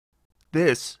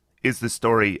This is the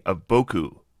story of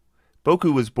Boku.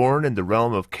 Boku was born in the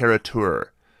realm of Karatur,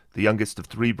 the youngest of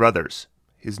three brothers.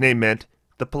 His name meant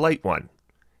the polite one.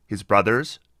 His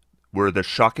brothers were the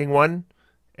shocking one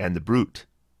and the brute.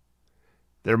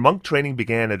 Their monk training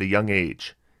began at a young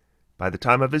age. By the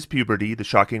time of his puberty, the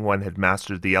shocking one had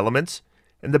mastered the elements,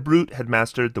 and the brute had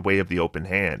mastered the way of the open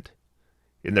hand.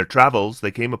 In their travels,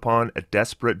 they came upon a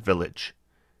desperate village.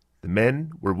 The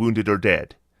men were wounded or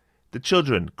dead, the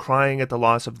children crying at the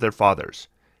loss of their fathers,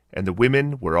 and the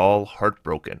women were all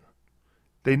heartbroken.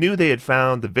 They knew they had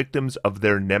found the victims of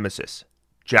their nemesis,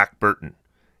 Jack Burton,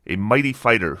 a mighty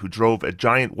fighter who drove a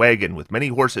giant wagon with many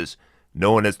horses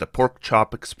known as the Pork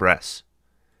Chop Express.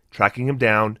 Tracking him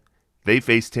down, they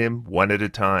faced him one at a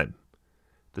time.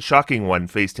 The shocking one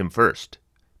faced him first.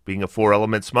 Being a Four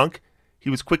Elements monk, he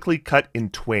was quickly cut in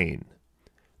twain.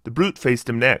 The brute faced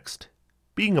him next.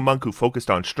 Being a monk who focused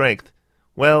on strength,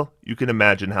 well, you can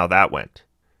imagine how that went.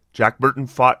 Jack Burton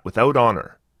fought without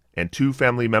honor, and two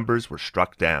family members were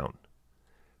struck down.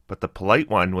 But the polite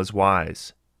one was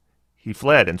wise. He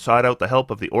fled and sought out the help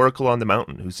of the oracle on the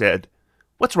mountain, who said,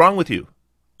 "What's wrong with you?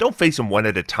 Don't face him one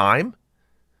at a time."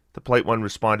 The polite one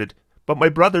responded, "But my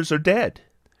brothers are dead."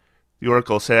 The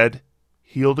oracle said,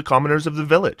 "Heal the commoners of the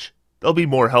village. They'll be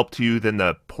more help to you than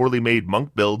the poorly made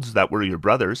monk builds that were your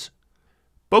brothers."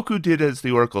 Boku did as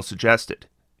the oracle suggested.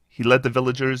 He led the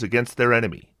villagers against their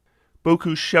enemy.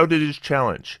 Boku shouted his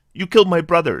challenge, "You killed my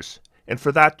brothers, and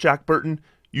for that, Jack Burton,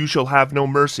 you shall have no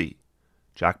mercy."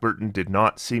 Jack Burton did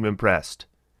not seem impressed.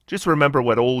 Just remember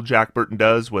what old Jack Burton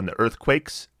does when the earth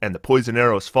quakes, and the poison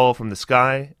arrows fall from the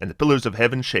sky, and the pillars of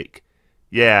heaven shake.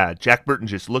 Yeah, Jack Burton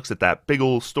just looks at that big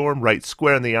old storm right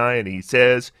square in the eye, and he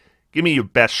says, "Give me your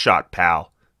best shot,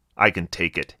 pal. I can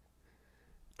take it."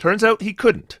 Turns out he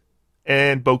couldn't,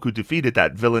 and Boku defeated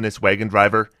that villainous wagon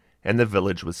driver, and the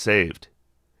village was saved.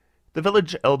 The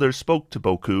village elder spoke to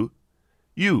Boku.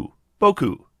 "You,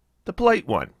 Boku, the polite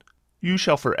one, you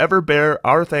shall forever bear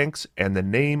our thanks and the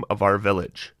name of our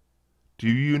village. Do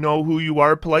you know who you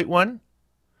are, polite one?"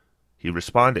 He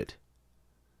responded,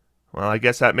 "Well, I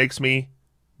guess that makes me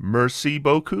Merci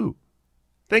Boku.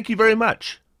 Thank you very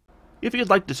much." If you'd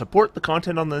like to support the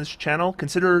content on this channel,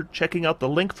 consider checking out the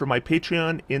link for my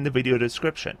Patreon in the video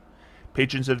description.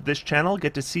 Patrons of this channel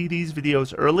get to see these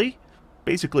videos early,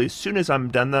 basically as soon as I'm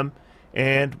done them,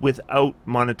 and without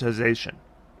monetization.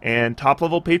 And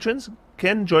top-level patrons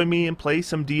can join me and play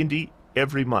some D&D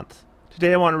every month.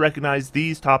 Today I want to recognize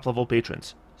these top-level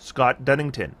patrons: Scott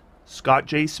Dunnington, Scott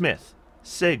J. Smith,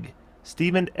 Sig,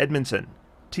 Stephen Edmondson,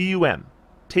 TUM,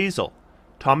 Tazel,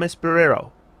 Thomas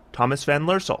Barrero, Thomas Van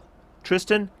Lersel,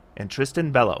 Tristan, and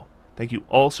Tristan Bello. Thank you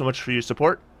all so much for your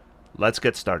support. Let's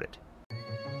get started.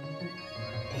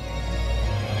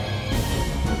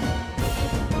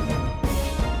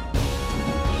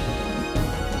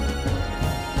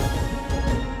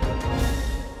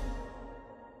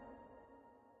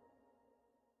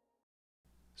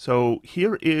 So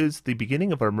here is the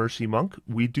beginning of our Mercy Monk.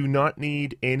 We do not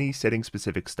need any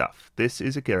setting-specific stuff. This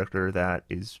is a character that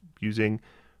is using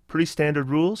pretty standard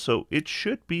rules, so it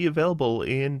should be available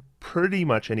in pretty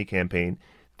much any campaign.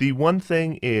 The one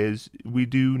thing is we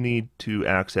do need to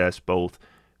access both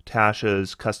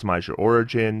Tasha's Customize Your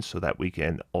Origin so that we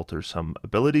can alter some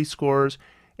ability scores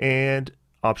and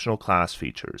optional class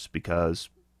features, because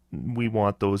we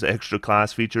want those extra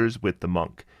class features with the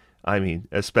monk. I mean,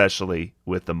 especially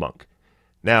with the monk.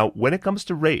 Now, when it comes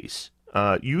to race,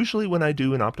 usually when I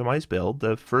do an optimized build,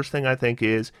 the first thing I think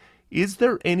is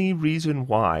there any reason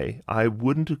why I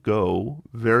wouldn't go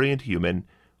variant human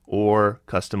or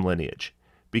custom lineage?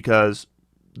 Because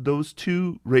those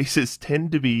two races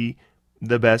tend to be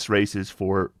the best races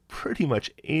for pretty much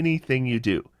anything you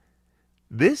do.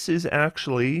 This is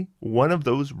actually one of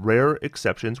those rare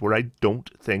exceptions where I don't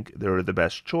think they're the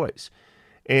best choice.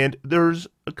 And there's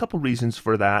a couple reasons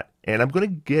for that, and I'm going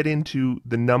to get into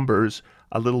the numbers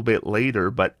a little bit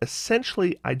later, but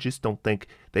essentially I just don't think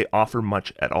they offer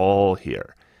much at all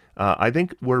here. I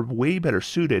think we're way better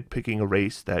suited picking a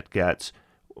race that gets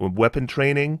weapon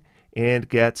training and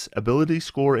gets ability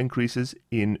score increases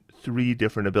in 3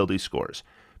 different ability scores.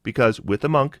 Because with a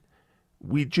monk,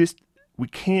 we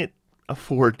can't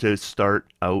afford to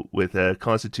start out with a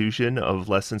constitution of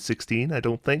less than 16, I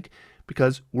don't think,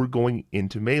 because we're going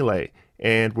into melee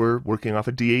and we're working off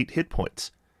of D8 hit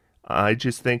points. I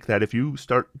just think that if you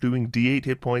start doing D8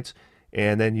 hit points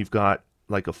and then you've got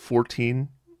like a 14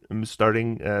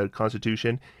 starting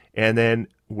constitution, and then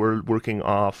we're working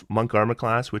off monk armor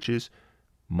class, which is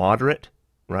moderate,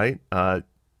 right?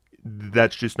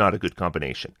 That's just not a good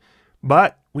combination.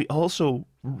 But we also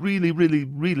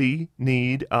really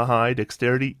need a high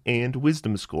dexterity and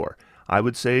wisdom score. I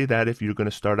would say that if you're going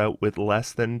to start out with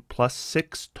less than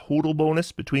 +6 total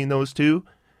bonus between those two,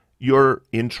 you're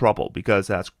in trouble, because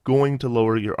that's going to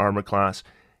lower your armor class,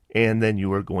 and then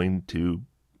you are going to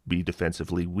be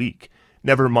defensively weak.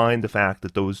 Never mind the fact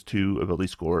that those two ability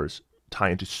scores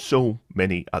tie into so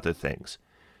many other things.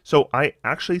 So I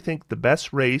actually think the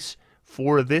best race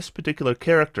for this particular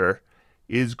character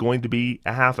is going to be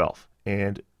a half-elf.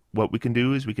 And what we can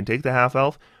do is we can take the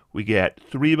half-elf, we get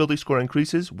 3 ability score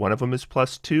increases, one of them is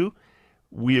 +2.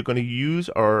 We are going to use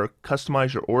our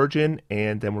Customize Your Origin,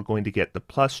 and then we're going to get the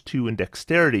 +2 in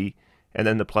Dexterity, and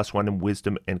then the +1 in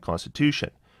Wisdom and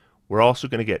Constitution. We're also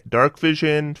going to get Dark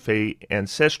Vision, Fey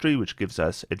Ancestry, which gives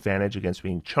us advantage against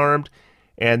being charmed,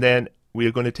 and then we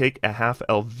are going to take a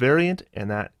half-elf variant, and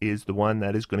that is the one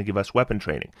that is going to give us weapon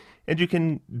training. And you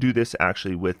can do this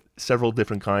actually with several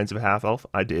different kinds of half-elf.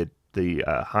 I did the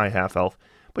high half-elf,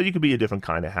 but you could be a different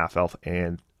kind of half-elf,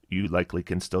 and you likely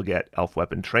can still get elf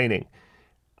weapon training.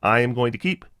 I am going to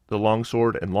keep the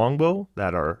longsword and longbow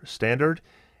that are standard,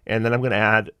 and then I'm going to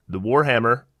add the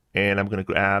warhammer, and I'm going to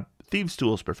grab thieves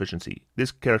tools proficiency.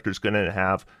 This character is going to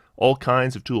have all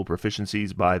kinds of tool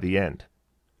proficiencies by the end.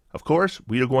 Of course,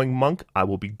 we are going monk. I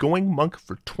will be going monk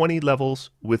for 20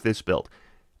 levels with this build.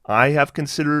 I have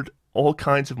considered all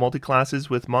kinds of multi-classes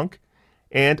with monk,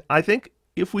 and I think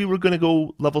if we were going to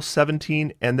go level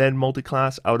 17 and then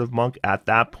multi-class out of monk at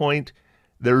that point,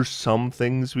 there's some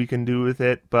things we can do with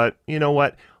it, but you know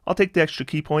what? I'll take the extra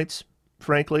key points,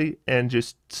 frankly, and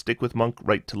just stick with monk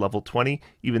right to level 20,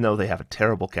 even though they have a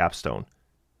terrible capstone.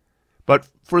 But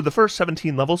for the first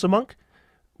 17 levels of monk,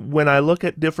 when I look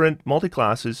at different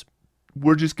multi-classes,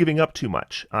 we're just giving up too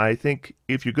much. I think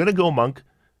if you're going to go monk,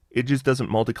 it just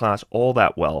doesn't multi-class all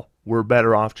that well. We're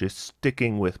better off just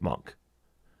sticking with monk.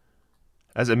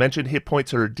 As I mentioned, hit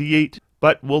points are a D8,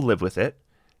 but we'll live with it.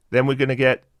 Then we're going to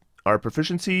get our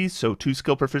proficiencies, so 2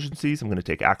 skill proficiencies. I'm going to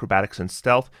take acrobatics and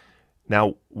stealth.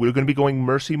 Now, we're going to be going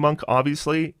mercy monk,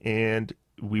 obviously, and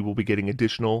we will be getting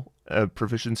additional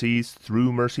proficiencies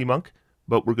through mercy monk.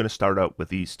 But we're going to start out with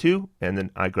these 2, and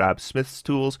then I grab Smith's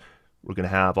tools. We're going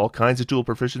to have all kinds of tool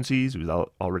proficiencies. We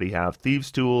already have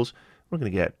Thieves tools. We're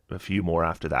going to get a few more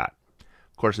after that.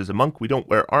 Of course, as a monk, we don't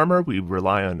wear armor. We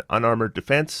rely on unarmored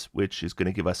defense, which is going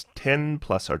to give us 10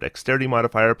 plus our dexterity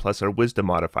modifier plus our wisdom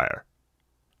modifier.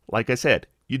 Like I said,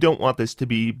 you don't want this to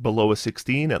be below a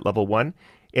 16 at level 1.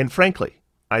 And frankly,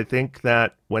 I think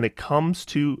that when it comes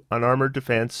to unarmored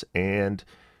defense and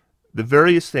the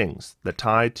various things that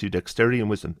tie to dexterity and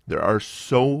wisdom, there are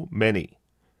so many.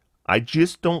 I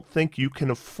just don't think you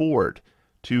can afford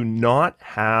to not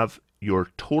have your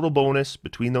total bonus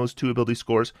between those 2 ability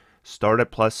scores start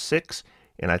at +6,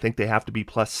 and I think they have to be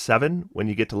 +7 when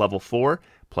you get to level 4,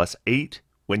 +8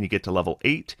 when you get to level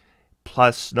 8,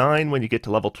 +9 when you get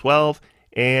to level 12,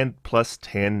 and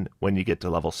 +10 when you get to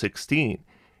level 16.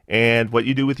 And what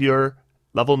you do with your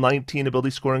level 19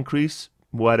 ability score increase,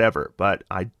 whatever. But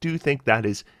I do think that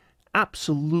is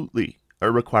absolutely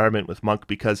a requirement with monk,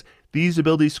 because these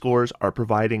ability scores are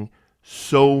providing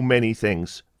so many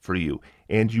things for you,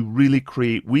 and you really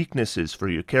create weaknesses for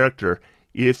your character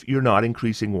if you're not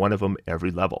increasing one of them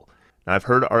every level. Now, I've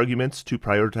heard arguments to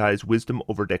prioritize wisdom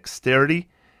over dexterity.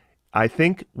 I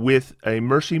think with a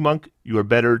mercy monk, you are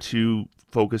better to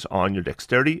focus on your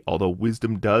dexterity, although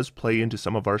wisdom does play into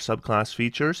some of our subclass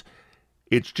features.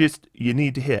 It's just, you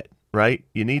need to hit, right?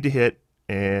 You need to hit,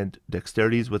 and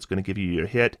dexterity is what's going to give you your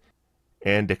hit.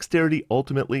 And dexterity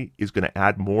ultimately is going to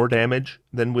add more damage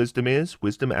than wisdom is.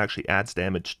 Wisdom actually adds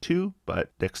damage too,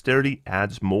 but dexterity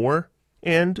adds more.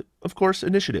 And of course,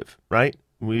 initiative, right?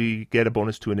 We get a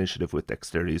bonus to initiative with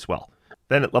dexterity as well.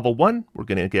 Then at level 1, we're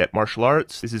going to get martial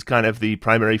arts. This is kind of the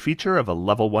primary feature of a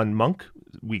level 1 monk.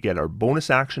 We get our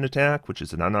bonus action attack, which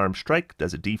is an unarmed strike,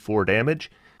 does a d4 damage.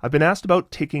 I've been asked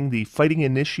about taking the fighting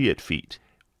initiate feat,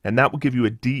 and that will give you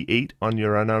a d8 on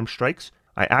your unarmed strikes.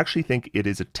 I actually think it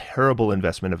is a terrible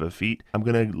investment of a feat. I'm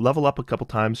going to level up a couple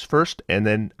times first, and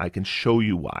then I can show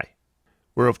you why.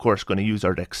 We're of course going to use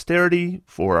our dexterity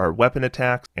for our weapon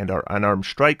attacks and our unarmed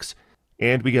strikes,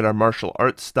 and we get our martial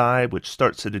arts die, which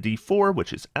starts at a d4,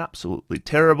 which is absolutely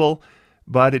terrible,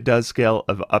 but it does scale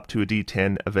up to a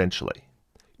d10 eventually.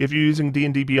 If you're using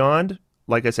D&D Beyond,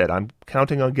 like I said, I'm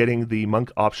counting on getting the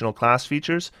monk optional class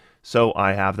features, so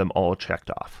I have them all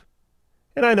checked off.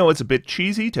 And I know it's a bit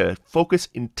cheesy to focus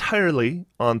entirely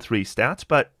on 3 stats,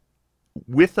 but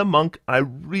with a monk, I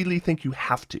really think you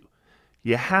have to.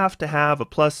 You have to have a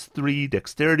 +3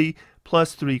 Dexterity,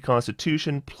 +3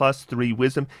 Constitution, +3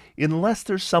 Wisdom. Unless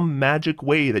there's some magic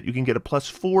way that you can get a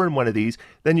 +4 in one of these,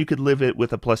 then you could live it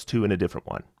with a +2 in a different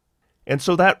one. And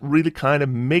so that really kind of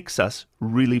makes us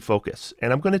really focus.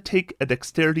 And I'm going to take a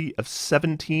Dexterity of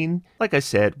 17. Like I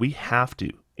said, we have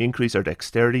to increase our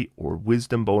Dexterity or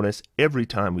Wisdom bonus every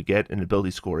time we get an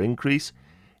ability score increase.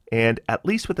 And at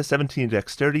least with a 17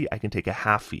 Dexterity, I can take a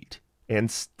half feat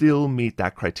and still meet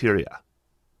that criteria.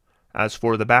 As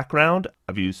for the background,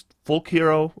 I've used Folk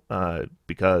Hero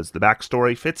because the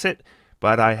backstory fits it,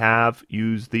 but I have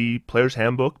used the Player's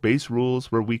Handbook base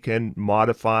rules where we can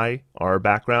modify our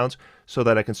backgrounds so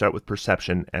that I can start with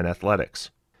Perception and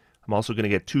Athletics. I'm also going to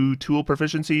get 2 tool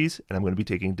proficiencies, and I'm going to be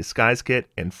taking Disguise Kit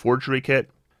and Forgery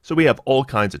Kit. So we have all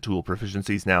kinds of tool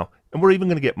proficiencies now, and we're even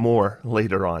going to get more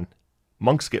later on.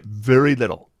 Monks get very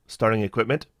little starting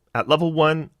equipment. At level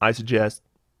 1, I suggest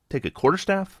take a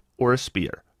Quarterstaff or a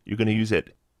Spear. You're going to use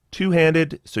it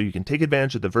two-handed so you can take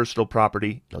advantage of the versatile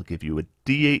property. It'll give you a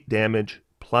D8 damage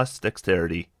plus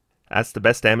Dexterity. That's the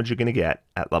best damage you're going to get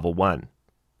at level 1.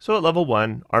 So at level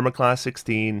 1, armor class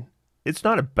 16. It's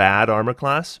not a bad armor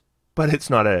class, but it's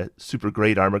not a super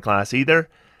great armor class either.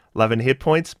 11 hit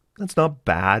points. That's not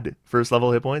bad first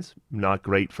level hit points. Not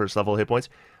great first level hit points.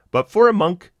 But for a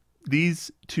monk, these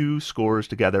two scores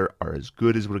together are as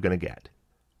good as we're going to get.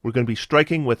 We're going to be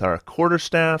striking with our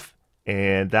Quarterstaff,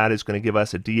 and that is going to give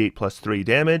us a D8 plus 3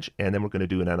 damage, and then we're going to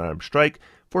do an Unarmed Strike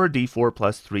for a D4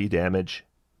 plus 3 damage.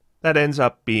 That ends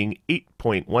up being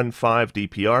 8.15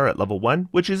 DPR at level 1,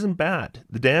 which isn't bad.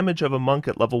 The damage of a monk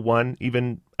at level 1,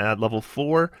 even at level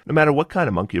 4, no matter what kind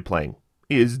of monk you're playing,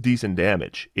 is decent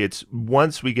damage. It's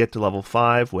once we get to level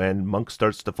 5 when monk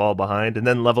starts to fall behind, and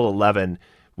then level 11,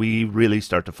 we really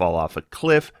start to fall off a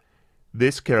cliff.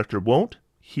 This character won't.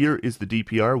 Here is the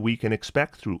DPR we can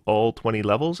expect through all 20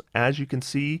 levels. As you can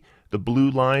see, the blue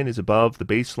line is above the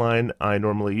baseline I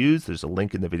normally use. There's a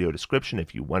link in the video description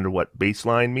if you wonder what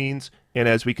baseline means. And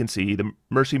as we can see, the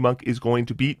Mercy Monk is going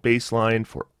to beat baseline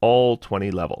for all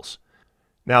 20 levels.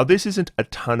 Now, this isn't a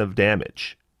ton of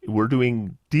damage. We're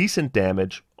doing decent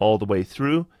damage all the way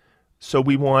through, so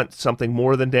we want something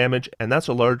more than damage, and that's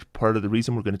a large part of the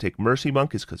reason we're going to take Mercy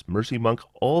Monk is because Mercy Monk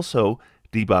also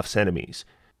debuffs enemies.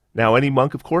 Now, any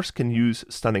monk, of course, can use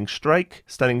Stunning Strike.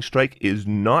 Stunning Strike is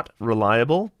not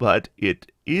reliable, but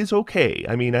it is okay.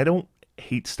 I mean, I don't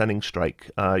hate Stunning Strike.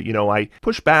 I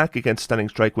push back against Stunning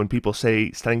Strike when people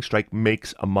say Stunning Strike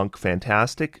makes a monk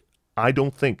fantastic. I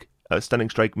don't think Stunning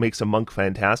Strike makes a monk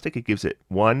fantastic. It gives it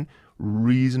one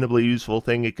reasonably useful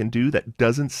thing it can do that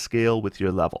doesn't scale with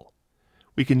your level.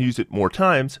 We can use it more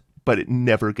times, but it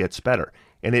never gets better.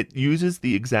 And it uses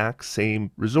the exact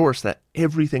same resource that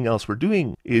everything else we're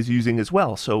doing is using as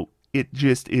well. So it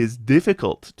just is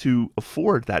difficult to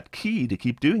afford that key to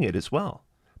keep doing it as well.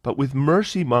 But with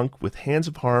Mercy Monk, with Hands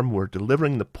of Harm, we're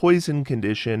delivering the poison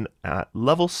condition at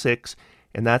level 6,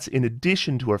 and that's in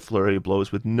addition to our Flurry of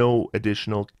Blows with no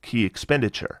additional key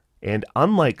expenditure. And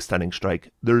unlike Stunning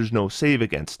Strike, there's no save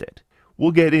against it.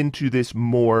 We'll get into this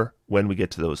more when we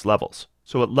get to those levels.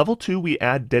 So at level 2, we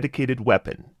add Dedicated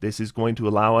Weapon. This is going to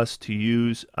allow us to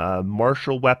use a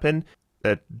martial weapon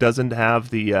that doesn't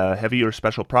have the heavy or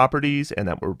special properties and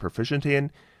that we're proficient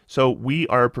in. So we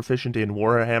are proficient in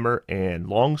Warhammer and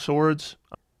Longswords,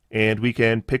 and we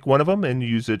can pick one of them and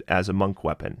use it as a monk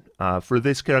weapon. For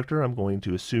this character, I'm going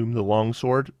to assume the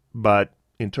Longsword, but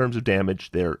in terms of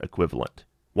damage, they're equivalent.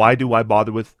 Why do I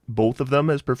bother with both of them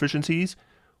as proficiencies?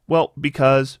 Well,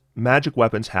 because magic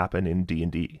weapons happen in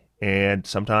D&D. And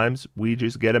sometimes we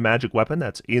just get a magic weapon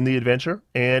that's in the adventure,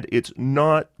 and it's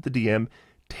not the DM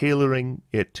tailoring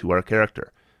it to our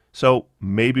character. So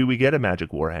maybe we get a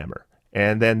magic Warhammer,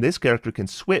 and then this character can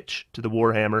switch to the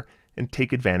Warhammer and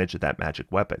take advantage of that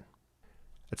magic weapon.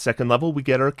 At second level, we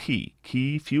get our key.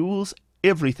 Key fuels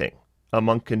everything a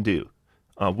monk can do,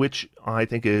 which I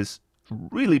think is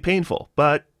really painful,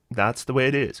 but that's the way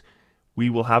it is. We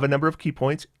will have a number of key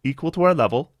points equal to our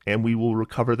level, and we will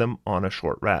recover them on a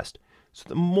short rest. So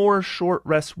the more short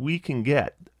rests we can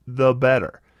get, the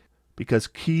better, because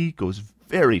key goes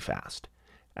very fast.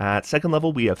 At second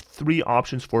level, we have 3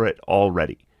 options for it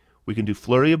already. We can do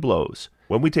Flurry of Blows.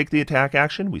 When we take the attack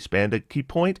action, we spend a key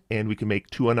point, and we can make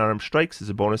 2 unarmed strikes as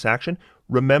a bonus action.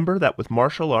 Remember that with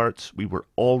martial arts, we were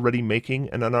already making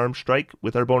an unarmed strike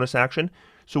with our bonus action,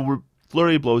 so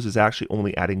Flurry of Blows is actually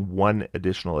only adding 1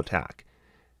 additional attack.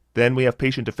 Then we have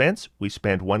Patient Defense. We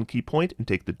spend 1 key point and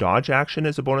take the dodge action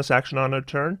as a bonus action on our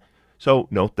turn. So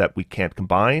note that we can't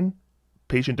combine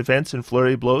Patient Defense and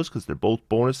Flurry of Blows because they're both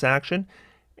bonus action,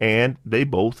 and they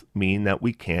both mean that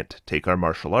we can't take our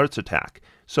martial arts attack.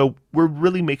 So we're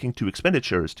really making 2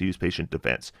 expenditures to use Patient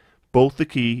Defense, both the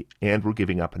key and we're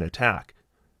giving up an attack.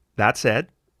 That said,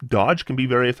 dodge can be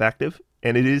very effective,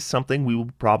 and it is something we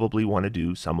will probably want to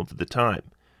do some of the time.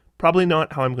 Probably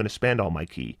not how I'm going to spend all my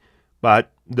key,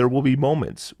 but there will be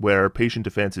moments where Patient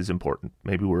Defense is important.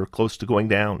 Maybe we're close to going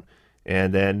down,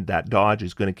 and then that dodge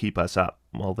is going to keep us up.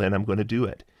 Well, then I'm going to do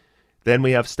it. Then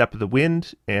we have Step of the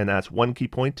Wind, and that's 1 key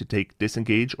point to take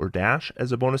Disengage or Dash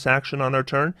as a bonus action on our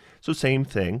turn. So same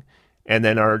thing. And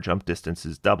then our jump distance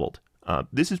is doubled.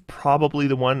 This is probably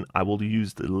the one I will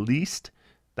use the least.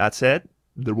 That said,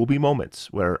 there will be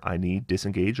moments where I need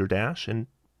Disengage or Dash, and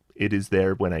it is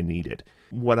there when I need it.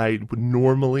 What I would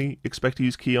normally expect to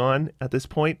use key on at this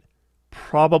point,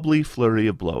 probably Flurry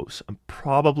of Blows. I'm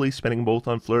probably spending both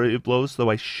on Flurry of Blows,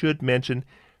 though I should mention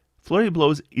Flurry of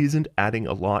Blows isn't adding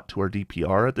a lot to our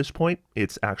DPR at this point.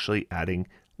 It's actually adding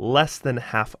less than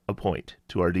half a point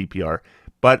to our DPR.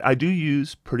 But I do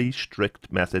use pretty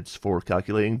strict methods for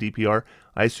calculating DPR.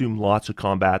 I assume lots of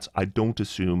combats. I don't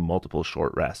assume multiple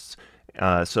short rests.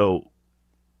 So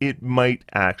it might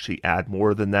actually add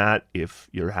more than that if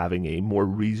you're having a more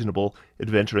reasonable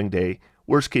adventuring day.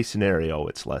 Worst case scenario,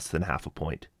 it's less than half a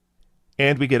point.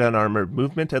 And we get unarmored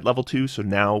movement at level 2, so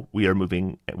now we are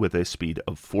moving with a speed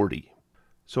of 40.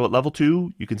 So at level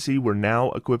 2, you can see we're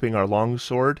now equipping our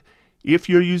Longsword. If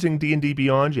you're using D&D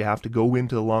Beyond, you have to go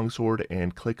into the Longsword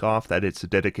and click off that it's a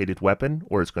dedicated weapon,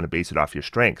 or it's going to base it off your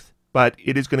strength. But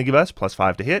it is going to give us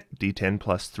 +5 to hit, D10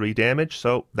 plus 3 damage,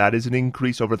 so that is an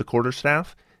increase over the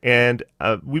Quarterstaff. And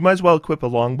we might as well equip a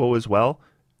longbow as well.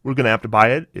 We're going to have to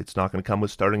buy it. It's not going to come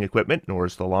with starting equipment, nor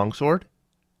is the Longsword.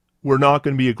 We're not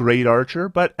going to be a great archer,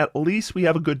 but at least we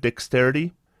have a good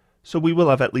dexterity, so we will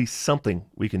have at least something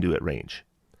we can do at range.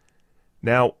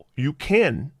 Now, you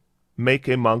can make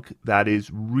a monk that is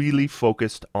really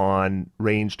focused on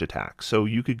ranged attacks. So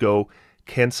you could go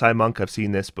Kensai monk, I've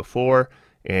seen this before,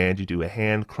 and you do a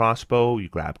hand crossbow, you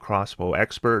grab crossbow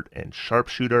expert and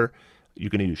sharpshooter.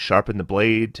 You can use sharpen the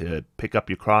blade to pick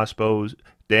up your crossbow's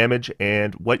damage,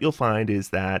 and what you'll find is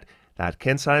that that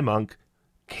Kensai monk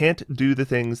can't do the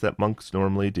things that monks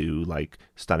normally do, like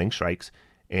stunning strikes,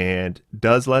 and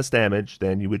does less damage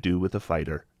than you would do with a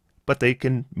fighter. But they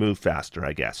can move faster,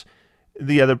 I guess.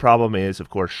 The other problem is, of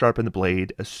course, sharpen the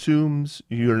blade assumes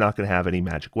you're not going to have any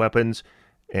magic weapons,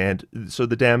 and so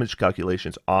the damage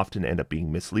calculations often end up being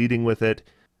misleading with it.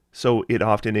 So it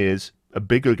often is a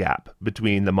bigger gap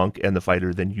between the monk and the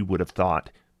fighter than you would have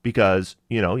thought, because,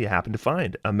 you happen to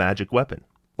find a magic weapon.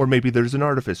 Or maybe there's an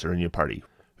artificer in your party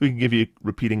who can give you a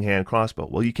repeating hand crossbow.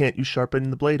 Well, you can't use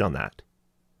sharpen the blade on that.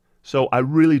 So I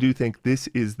really do think this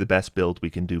is the best build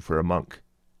we can do for a monk.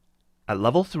 At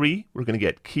level 3, we're going to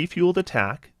get key fueled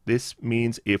attack. This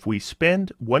means if we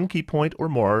spend 1 key point or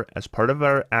more as part of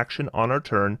our action on our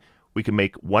turn, we can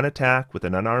make 1 attack with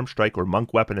an unarmed strike or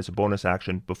monk weapon as a bonus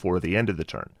action before the end of the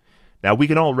turn. Now, we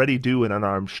can already do an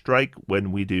unarmed strike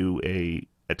when we do a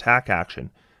attack action,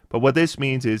 but what this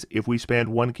means is if we spend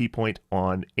 1 key point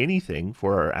on anything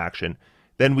for our action,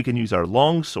 then we can use our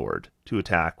longsword to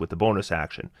attack with the bonus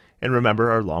action. And remember,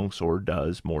 our longsword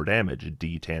does more damage,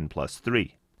 D10 plus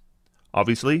 3.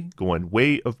 Obviously, going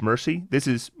Way of Mercy. This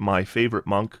is my favorite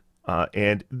monk,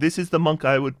 and this is the monk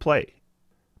I would play.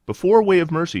 Before Way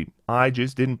of Mercy, I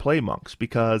just didn't play monks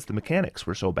because the mechanics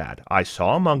were so bad. I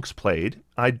saw monks played.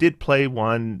 I did play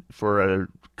one for a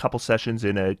couple sessions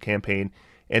in a campaign,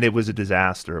 and it was a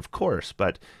disaster, of course,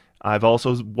 but I've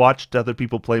also watched other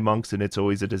people play monks, and it's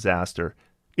always a disaster.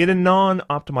 In a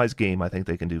non-optimized game, I think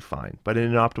they can do fine, but in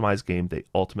an optimized game, they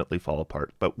ultimately fall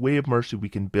apart. But Way of Mercy we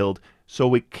can build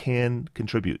so it can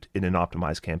contribute in an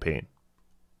optimized campaign.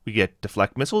 We get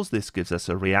Deflect Missiles. This gives us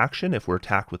a reaction if we're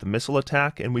attacked with a missile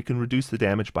attack, and we can reduce the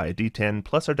damage by a D10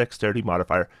 plus our Dexterity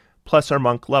modifier plus our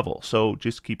monk level. So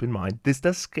just keep in mind, this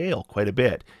does scale quite a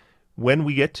bit. When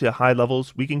we get to high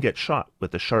levels, we can get shot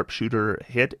with a sharpshooter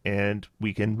hit, and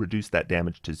we can reduce that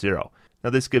damage to 0. Now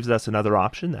this gives us another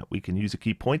option that we can use a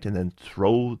key point and then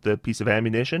throw the piece of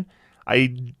ammunition.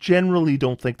 I generally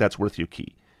don't think that's worth your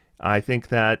key. I think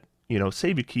that,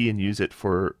 save your key and use it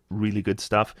for really good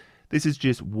stuff. This is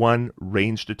just 1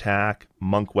 ranged attack,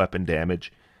 monk weapon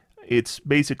damage. It's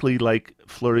basically like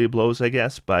Flurry of Blows, I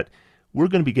guess, but we're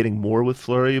going to be getting more with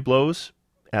Flurry of Blows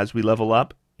as we level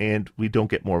up, and we don't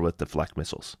get more with Deflect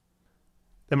Missiles.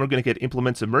 Then we're going to get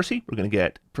Implements of Mercy. We're going to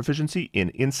get proficiency in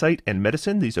Insight and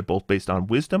Medicine. These are both based on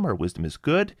Wisdom. Our Wisdom is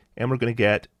good. And we're going to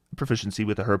get proficiency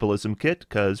with the Herbalism Kit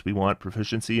because we want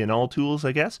proficiency in all tools,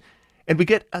 I guess. And we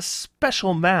get a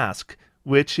special mask,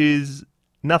 which is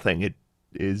nothing. It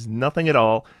is nothing at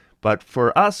all. But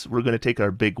for us, we're going to take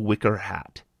our big wicker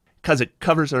hat. Because it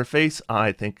covers our face,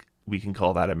 I think we can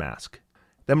call that a mask.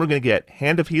 Then we're going to get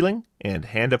Hand of Healing and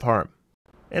Hand of Harm.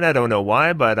 And I don't know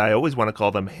why, but I always want to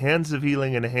call them Hands of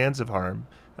Healing and Hands of Harm.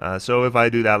 So if I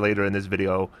do that later in this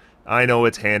video, I know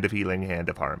it's Hand of Healing, Hand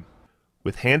of Harm.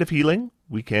 With Hand of Healing,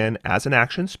 we can, as an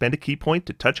action, spend a key point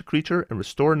to touch a creature and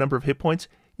restore a number of hit points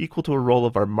equal to a roll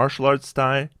of our martial arts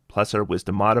die plus our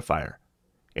wisdom modifier.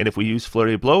 And if we use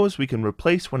Flurry of Blows, we can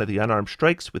replace one of the unarmed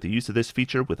strikes with the use of this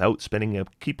feature without spending a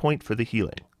key point for the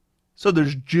healing. So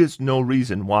there's just no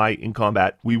reason why in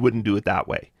combat we wouldn't do it that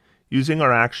way. Using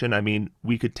our action, I mean,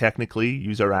 we could technically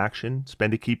use our action,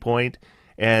 spend a key point,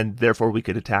 and therefore we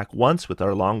could attack once with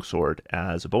our Longsword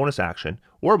as a bonus action,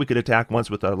 or we could attack once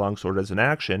with our Longsword as an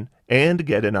action and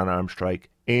get an unarmed strike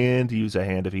and use a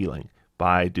Hand of Healing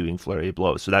by doing Flurry of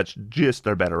Blows. So that's just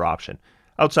our better option.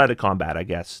 Outside of combat, I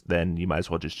guess, then you might as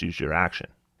well just use your action.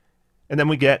 And then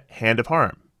we get Hand of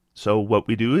Harm. So what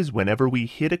we do is whenever we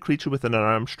hit a creature with an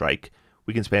unarmed strike,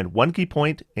 we can spend one key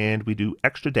point and we do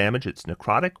extra damage. It's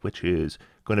necrotic, which is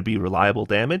going to be reliable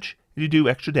damage. You do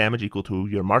extra damage equal to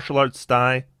your martial arts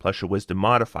die plus your wisdom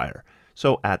modifier.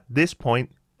 So at this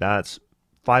point, that's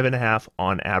 5.5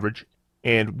 on average.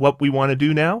 And what we want to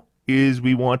do now is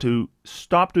we want to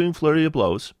stop doing Flurry of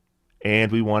Blows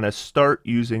and we want to start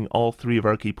using all 3 of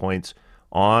our key points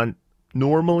on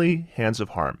normally Hands of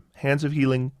Harm. Hands of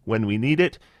Healing when we need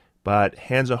it, but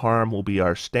Hands of Harm will be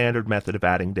our standard method of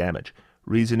adding damage.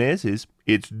 Reason is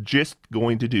it's just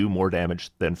going to do more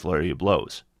damage than Flurry of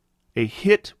Blows. A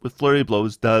hit with Flurry of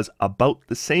Blows does about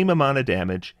the same amount of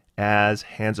damage as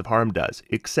Hands of Harm does,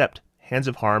 except Hands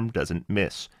of Harm doesn't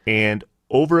miss. And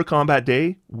over a combat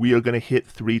day, we are going to hit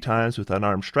 3 times with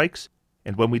unarmed strikes,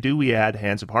 and when we do, we add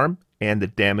Hands of Harm, and the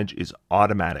damage is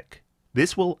automatic.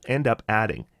 This will end up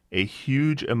adding a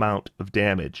huge amount of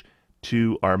damage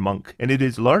to our monk, and it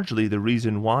is largely the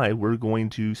reason why we're going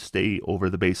to stay over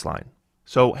the baseline.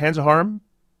 So Hands of Harm,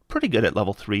 pretty good at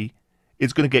level 3.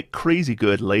 It's going to get crazy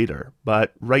good later,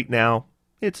 but right now,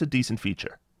 it's a decent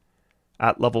feature.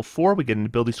 At level 4, we get an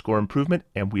ability score improvement,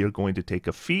 and we are going to take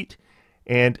a feat.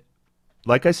 And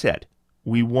like I said,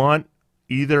 we want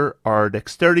either our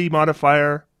Dexterity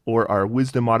modifier or our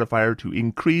Wisdom modifier to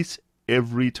increase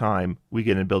every time we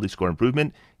get an ability score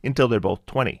improvement until they're both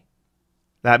 20.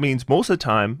 That means most of the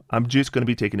time, I'm just going to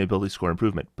be taking an ability score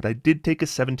improvement. But I did take a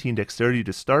 17 Dexterity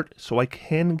to start, so I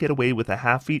can get away with a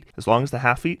half feat as long as the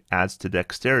half feat adds to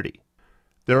Dexterity.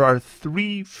 There are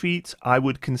 3 feats I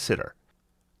would consider.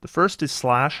 The first is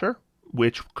Slasher,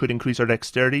 which could increase our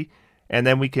Dexterity, and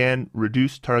then we can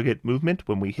reduce target movement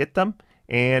when we hit them.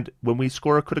 And when we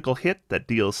score a critical hit that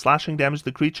deals slashing damage to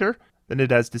the creature, then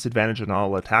it has disadvantage on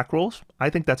all attack rolls.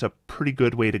 I think that's a pretty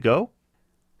good way to go.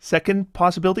 Second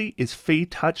possibility is Fey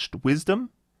Touched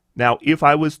Wisdom. Now, if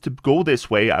I was to go this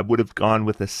way, I would have gone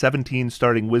with a 17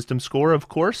 starting Wisdom score, of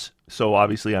course. So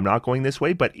obviously I'm not going this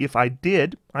way, but if I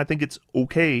did, I think it's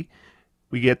okay.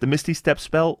 We get the Misty Step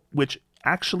spell, which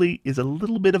actually is a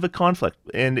little bit of a conflict.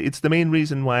 And it's the main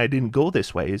reason why I didn't go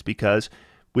this way, is because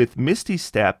with Misty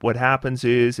Step, what happens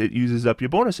is it uses up your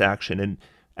bonus action. And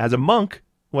as a monk,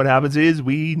 what happens is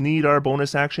we need our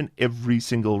bonus action every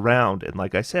single round. And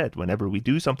like I said, whenever we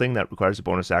do something that requires a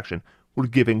bonus action, we're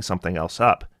giving something else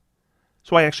up.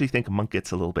 So I actually think a monk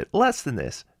gets a little bit less than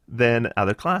this than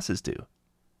other classes do.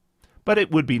 But it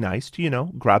would be nice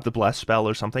to, grab the Bless spell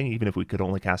or something, even if we could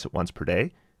only cast it once per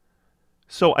day.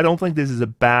 So I don't think this is a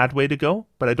bad way to go,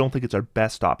 but I don't think it's our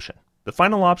best option. The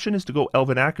final option is to go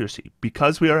Elven Accuracy.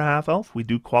 Because we are a half-elf, we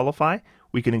do qualify.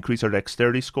 We can increase our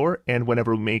Dexterity score, and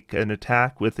whenever we make an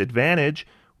attack with advantage,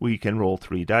 we can roll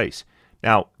 3 dice.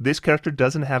 Now, this character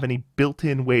doesn't have any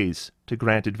built-in ways to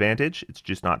grant advantage. It's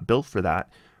just not built for that.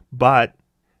 But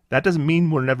that doesn't mean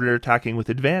we're never attacking with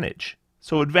advantage.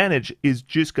 So advantage is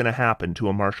just going to happen to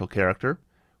a martial character,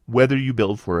 whether you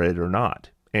build for it or not.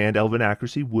 And Elven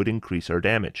Accuracy would increase our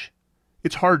damage.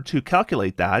 It's hard to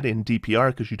calculate that in DPR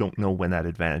because you don't know when that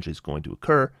advantage is going to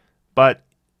occur, but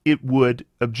it would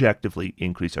objectively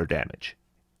increase our damage.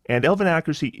 And Elven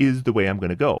Accuracy is the way I'm going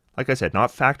to go. Like I said,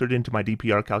 not factored into my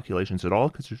DPR calculations at all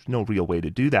because there's no real way to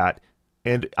do that.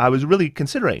 And I was really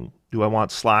considering, do I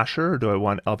want Slasher or do I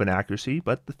want Elven Accuracy?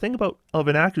 But the thing about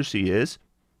Elven Accuracy is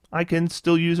I can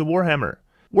still use a Warhammer.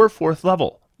 We're 4th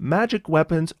level. Magic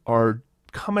weapons are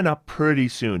coming up pretty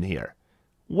soon here.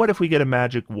 What if we get a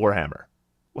magic Warhammer?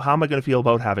 Well, how am I going to feel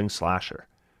about having Slasher?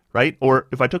 Right? Or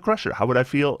if I took Crusher, how would I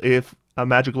feel if a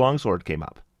magic Longsword came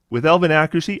up? With Elven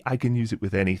Accuracy, I can use it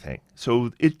with anything.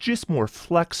 So it's just more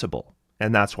flexible,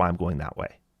 and that's why I'm going that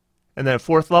way. And then at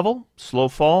 4th level, Slow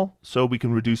Fall, so we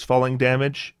can reduce falling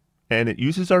damage, and it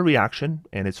uses our reaction,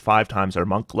 and it's 5 times our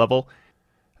monk level.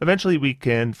 Eventually we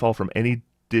can fall from any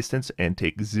distance and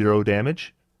take 0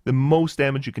 damage. The most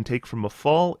damage you can take from a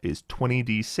fall is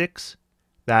 20d6.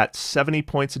 That's 70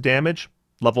 points of damage.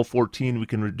 Level 14, we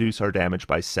can reduce our damage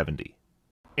by 70.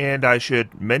 And I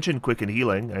should mention Quicken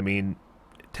Healing. I mean,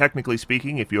 technically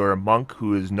speaking, if you're a monk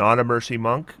who is not a mercy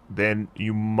monk, then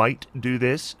you might do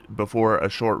this before a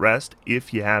short rest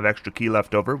if you have extra ki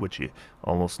left over, which you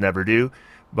almost never do.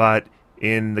 But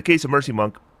in the case of mercy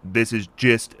monk, this is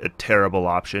just a terrible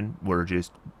option. We're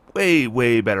just way,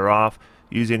 way better off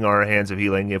using our Hands of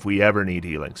Healing if we ever need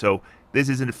healing. So this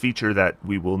isn't a feature that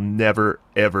we will never,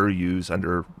 ever use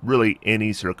under really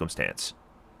any circumstance.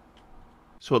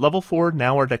 So at level 4,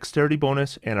 now our Dexterity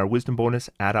bonus and our Wisdom bonus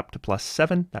add up to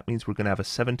 +7. That means we're going to have a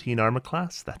 17 armor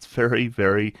class. That's very,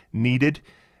 very needed.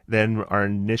 Then our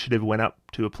Initiative went up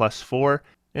to a +4.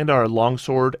 And our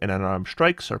Longsword and Unarmed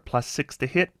Strikes are +6 to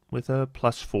hit with a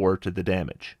 +4 to the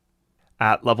damage.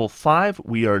 At level 5,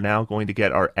 we are now going to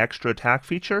get our extra attack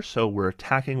feature. So we're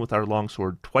attacking with our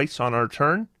Longsword twice on our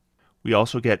turn. We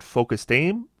also get Focused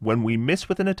Aim. When we miss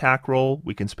with an attack roll,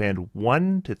 we can spend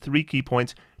 1 to 3 ki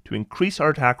points to increase our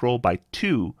attack roll by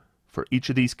 2 for each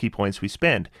of these ki points we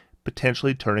spend,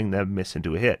 potentially turning the miss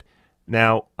into a hit.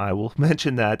 Now, I will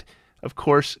mention that, of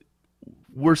course,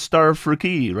 we're starved for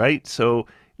ki, right? So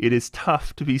it is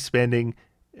tough to be spending,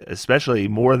 especially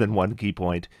more than 1 ki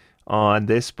point on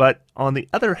this. But on the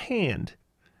other hand,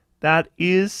 that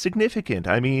is significant.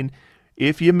 I mean,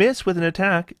 if you miss with an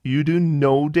attack, you do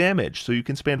no damage. So you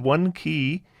can spend 1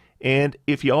 ki, and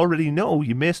if you already know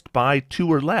you missed by 2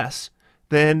 or less,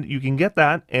 then you can get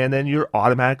that, and then you're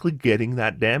automatically getting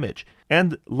that damage.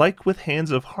 And like with Hands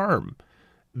of Harm,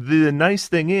 the nice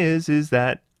thing is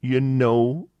that you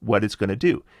know what it's going to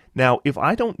do. Now, if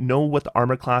I don't know what the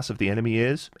armor class of the enemy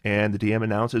is, and the DM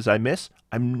announces I miss,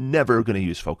 I'm never going to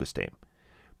use Focused Aim.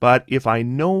 But if I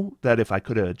know that if I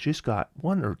could have just got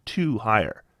 1 or 2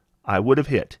 higher, I would have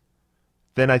hit,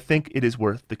 then I think it is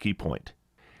worth the ki point.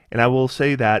 And I will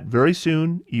say that very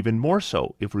soon, even more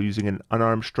so, if we're using an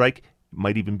Unarmed Strike, it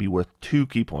might even be worth 2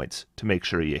 ki points to make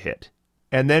sure you hit.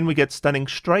 And then we get Stunning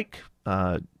Strike.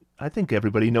 I think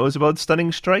everybody knows about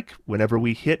Stunning Strike. Whenever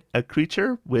we hit a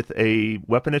creature with a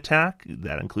weapon attack,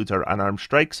 that includes our Unarmed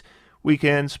Strikes, we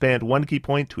can spend 1 ki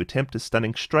point to attempt a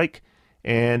Stunning Strike,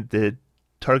 and the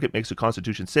target makes a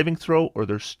Constitution saving throw, or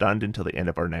they're stunned until the end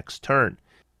of our next turn.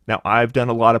 Now, I've done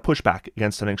a lot of pushback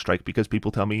against Stunning Strike because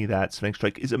people tell me that Stunning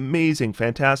Strike is amazing,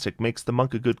 fantastic, makes the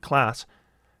monk a good class.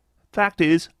 Fact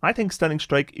is, I think Stunning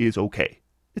Strike is okay.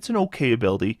 It's an okay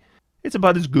ability. It's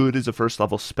about as good as a first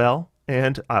level spell,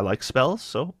 and I like spells,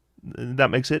 so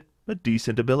that makes it a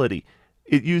decent ability.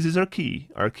 It uses our ki.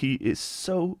 Our ki is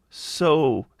so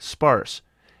sparse,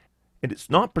 and it's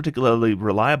not particularly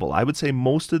reliable. I would say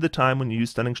most of the time when you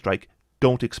use Stunning Strike,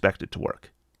 don't expect it to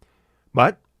work.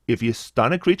 But if you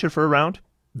stun a creature for a round,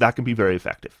 that can be very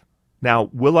effective. Now,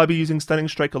 will I be using Stunning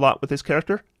Strike a lot with this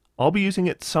character? I'll be using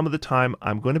it some of the time.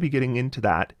 I'm going to be getting into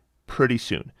that pretty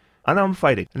soon. Unarmed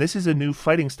Fighting, and this is a new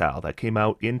fighting style that came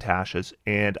out in Tasha's,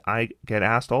 and I get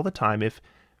asked all the time if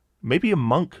maybe a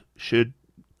monk should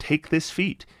take this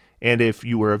feat, and if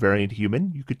you were a variant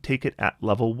human, you could take it at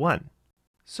level 1.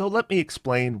 So let me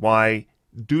explain why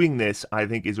doing this, I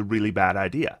think, is a really bad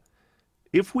idea.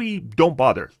 If we don't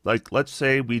bother, like let's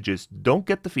say we just don't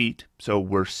get the feat, so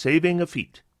we're saving a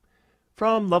feat.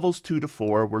 From levels 2 to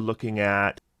 4, we're looking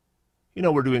at,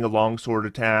 we're doing a Longsword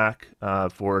attack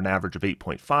for an average of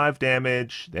 8.5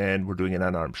 damage, then we're doing an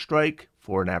Unarmed Strike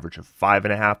for an average of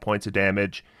 5.5 points of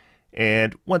damage,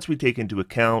 and once we take into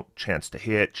account chance to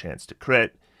hit, chance to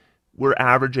crit, we're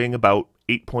averaging about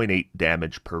 8.8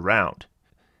 damage per round.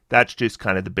 That's just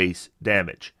kind of the base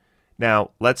damage.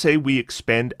 Now, let's say we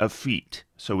expend a feat.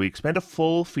 So we expend a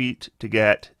full feat to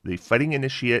get the Fighting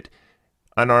Initiate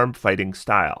Unarmed Fighting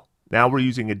style. Now we're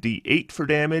using a D8 for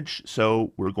damage,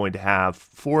 so we're going to have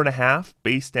 4.5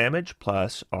 base damage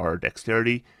plus our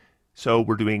Dexterity. So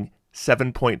we're doing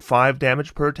 7.5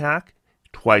 damage per attack,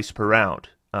 twice per round.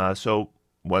 So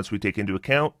once we take into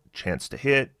account chance to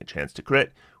hit and chance to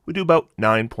crit, we do about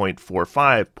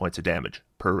 9.45 points of damage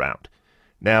per round.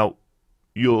 Now,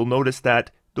 you'll notice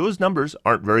that those numbers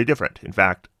aren't very different. In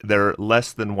fact, they're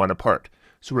less than 1 apart.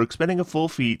 So we're expending a full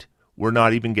feat. We're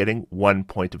not even getting 1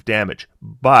 point of damage.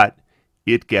 But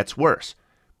it gets worse,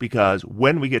 because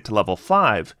when we get to level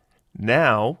 5,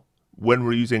 now, when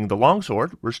we're using the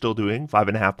Longsword, we're still doing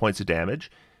 5.5 points of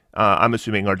damage. I'm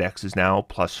assuming our dex is now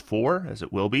 +4, as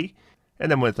it will be.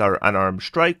 And then with our Unarmed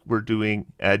Strike, we're doing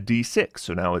a D6.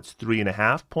 So now it's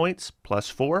 3.5 points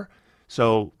 +4.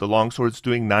 So the Longsword's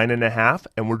doing 9.5,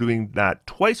 and we're doing that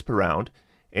twice per round,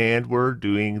 and we're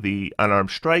doing the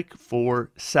Unarmed Strike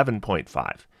for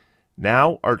 7.5.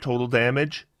 Now our total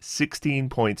damage,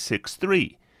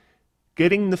 16.63.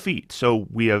 Getting the feat. So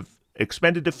we have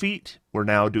expended a feat. We're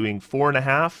now doing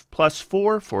 4.5 plus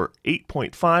 4 for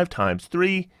 8.5 times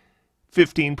 3,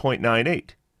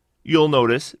 15.98. You'll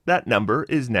notice that number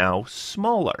is now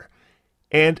smaller.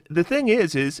 And the thing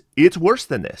is it's worse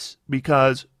than this,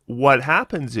 because what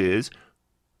happens is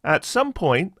at some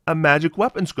point a magic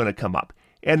weapon's going to come up,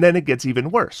 and then it gets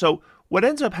even worse. So what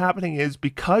ends up happening is,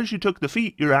 because you took the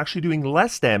feat, you're actually doing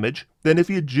less damage than if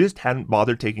you just hadn't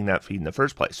bothered taking that feat in the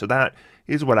first place. So that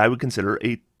is what I would consider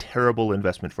a terrible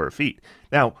investment for a feat.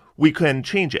 Now, we can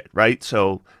change it, right?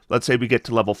 So let's say we get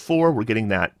to level 4, we're getting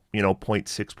that, 0.6,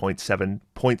 0.7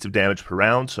 points of damage per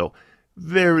round. So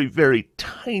very, very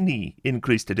tiny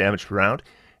increase to damage per round.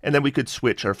 And then we could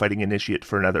switch our fighting initiate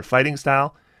for another fighting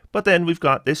style. But then we've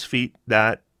got this feat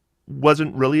that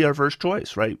wasn't really our first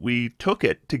choice, right? We took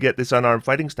it to get this unarmed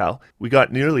fighting style. We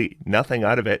got nearly nothing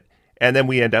out of it, and then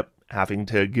we end up having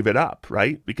to give it up,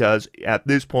 right? Because at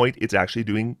this point, it's actually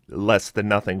doing less than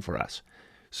nothing for us.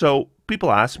 So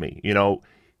people ask me,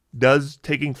 does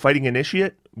taking fighting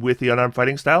initiate with the unarmed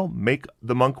fighting style make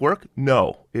the monk work?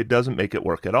 No, it doesn't make it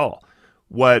work at all.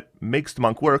 What makes the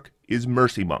monk work is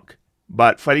Mercy Monk.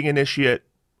 But fighting initiate,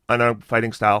 unarmed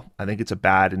fighting style, I think it's a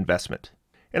bad investment.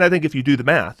 And I think if you do the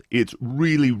math, it's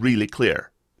really, really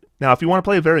clear. Now, if you want to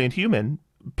play a variant human,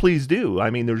 please do. I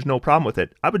mean, there's no problem with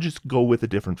it. I would just go with a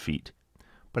different feat.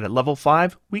 But at level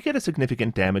 5, we get a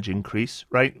significant damage increase,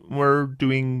 right? We're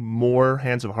doing more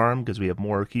Hands of Harm because we have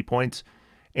more key points.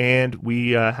 And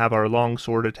we have our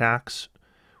Longsword attacks,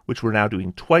 which we're now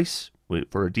doing twice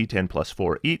for a d10 plus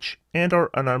 4 each. And our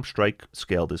Unarmed Strike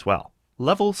scaled as well.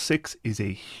 Level 6 is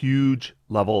a huge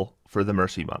level for the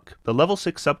Mercy Monk. The level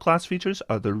 6 subclass features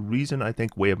are the reason I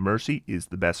think Way of Mercy is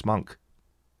the best monk.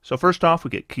 So first off, we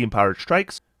get key empowered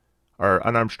strikes. Our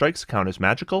unarmed strikes count as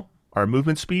magical. Our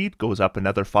movement speed goes up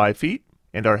another 5 feet,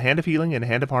 and our Hand of Healing and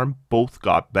Hand of Harm both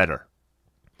got better.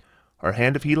 Our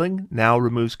Hand of Healing now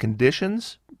removes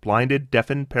conditions, blinded,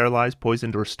 deafened, paralyzed,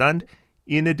 poisoned, or stunned,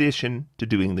 in addition to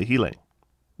doing the healing.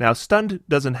 Now, stunned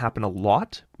doesn't happen a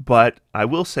lot, but I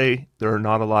will say there are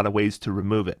not a lot of ways to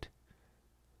remove it.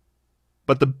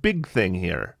 But the big thing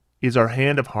here is our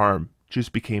Hand of Harm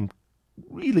just became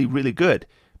really, really good,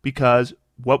 because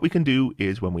what we can do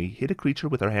is when we hit a creature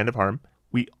with our Hand of Harm,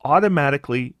 we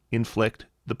automatically inflict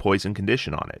the poison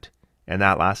condition on it, and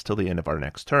that lasts till the end of our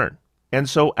next turn. And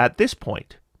so at this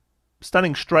point,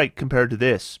 Stunning Strike compared to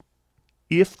this,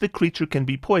 if the creature can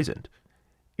be poisoned,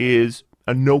 is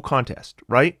a no contest,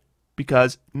 right?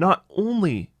 Because not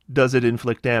only does it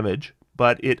inflict damage,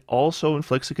 but it also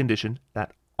inflicts a condition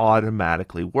that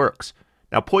automatically works.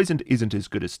 Now, poisoned isn't as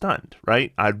good as stunned,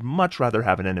 right? I'd much rather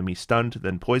have an enemy stunned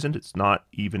than poisoned. It's not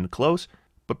even close.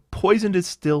 But poisoned is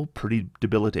still pretty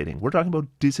debilitating. We're talking about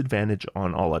disadvantage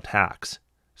on all attacks.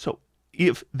 So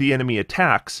if the enemy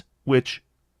attacks, which,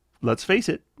 let's face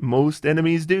it, most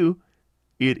enemies do,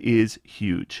 it is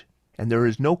huge. And there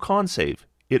is no con save.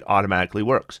 It automatically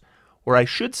works. Or I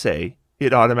should say,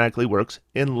 it automatically works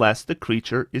unless the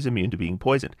creature is immune to being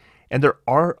poisoned. And there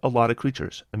are a lot of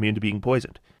creatures immune to being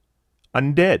poisoned.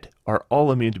 Undead are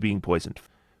all immune to being poisoned.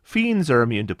 Fiends are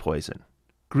immune to poison.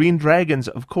 Green dragons,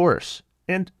 of course.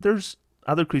 And there's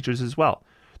other creatures as well.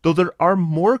 Though there are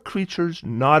more creatures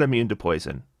not immune to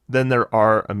poison than there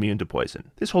are immune to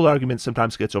poison. This whole argument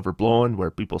sometimes gets overblown,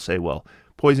 where people say, well,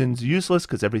 poison's useless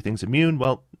because everything's immune.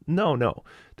 Well, no.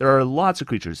 There are lots of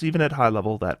creatures, even at high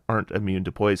level, that aren't immune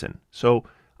to poison. So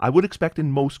I would expect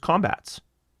in most combats,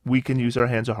 we can use our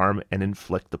Hands of Harm and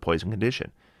inflict the poison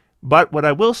condition. But what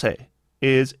I will say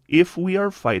is, if we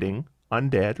are fighting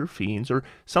undead or fiends or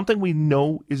something we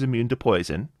know is immune to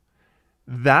poison,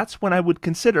 that's when I would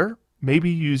consider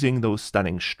maybe using those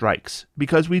Stunning Strikes,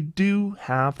 because we do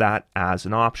have that as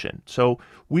an option. So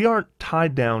we aren't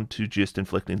tied down to just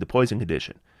inflicting the poison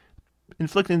condition.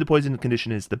 Inflicting the poison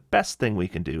condition is the best thing we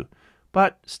can do,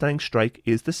 but Stunning Strike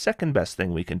is the second best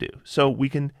thing we can do. So we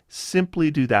can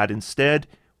simply do that instead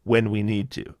when we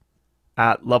need to.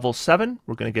 At level 7,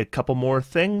 we're going to get a couple more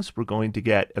things. We're going to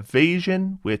get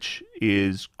Evasion, which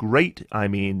is great. I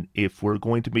mean, if we're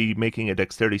going to be making a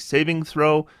Dexterity saving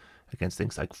throw against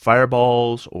things like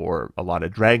fireballs or a lot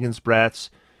of dragon's breaths,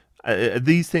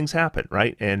 these things happen,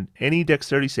 right? And any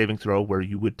Dexterity saving throw where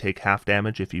you would take half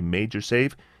damage if you made your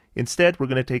save, instead we're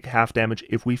going to take half damage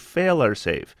if we fail our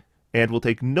save, and we'll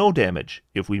take no damage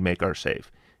if we make our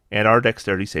save. And our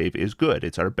Dexterity save is good.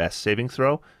 It's our best saving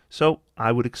throw. So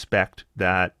I would expect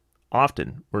that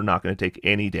often we're not going to take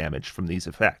any damage from these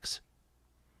effects.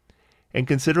 And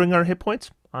considering our hit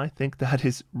points, I think that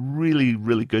is really,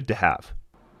 really good to have.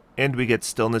 And we get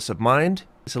Stillness of Mind,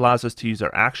 This allows us to use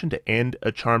our action to end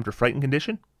a charmed or frightened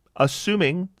condition,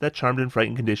 assuming that charmed and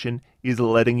frightened condition is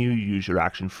letting you use your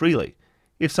action freely.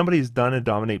 If somebody has done a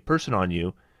dominate person on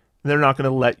you, they're not going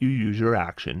to let you use your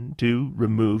action to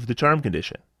remove the charm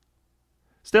condition.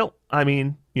 Still, I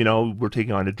mean, we're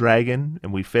taking on a dragon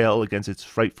and we fail against its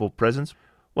frightful presence.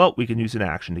 Well, we can use an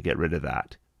action to get rid of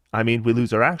that. I mean, we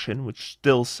lose our action, which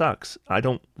still sucks. I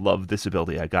don't love this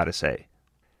ability, I gotta say.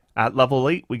 At level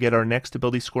 8, we get our next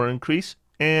ability score increase,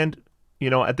 and,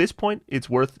 at this point, it's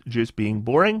worth just being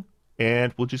boring,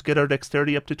 and we'll just get our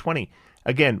dexterity up to 20.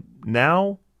 Again,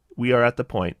 now we are at the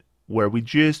point where we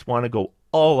just want to go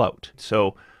all out.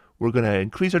 So we're going to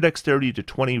increase our dexterity to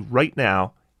 20 right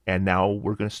now, and now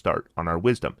we're going to start on our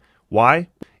wisdom. Why?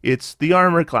 It's the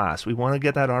armor class. We want to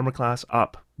get that armor class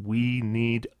up. We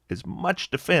need as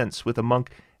much defense with a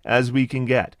monk as we can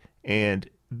get, and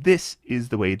this is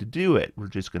the way to do it. We're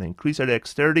just going to increase our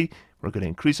dexterity, we're going to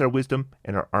increase our wisdom,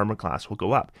 and our armor class will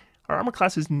go up. Our armor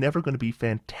class is never going to be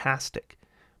fantastic,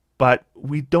 but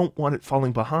we don't want it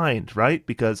falling behind, right?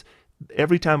 Because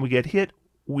every time we get hit,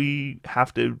 we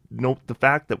have to note the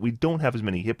fact that we don't have as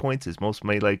many hit points as most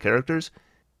melee characters,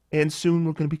 and soon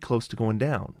we're going to be close to going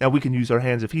down. Now we can use our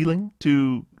hands of healing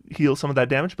to heal some of that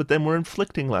damage, but then we're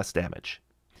inflicting less damage,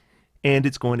 and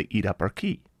it's going to eat up our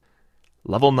ki.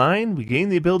 Level 9, we gain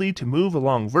the ability to move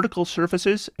along vertical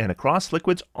surfaces and across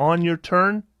liquids on your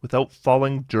turn without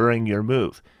falling during your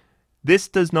move. This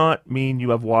does not mean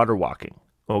you have water walking,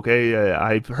 okay?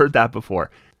 I've heard that before.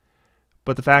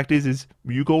 But the fact is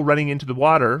you go running into the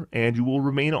water and you will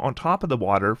remain on top of the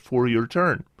water for your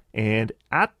turn. And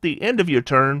at the end of your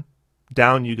turn,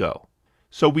 down you go.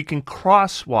 So we can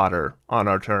cross water on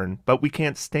our turn, but we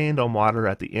can't stand on water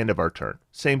at the end of our turn.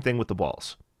 Same thing with the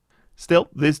walls. Still,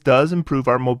 this does improve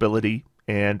our mobility,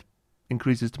 and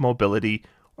increases to mobility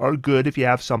are good if you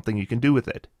have something you can do with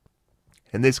it.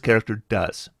 And this character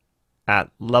does. At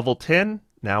level 10,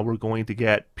 now we're going to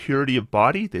get Purity of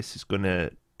Body. This is going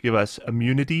to give us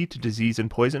immunity to disease and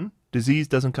poison. Disease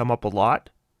doesn't come up a lot.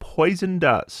 Poison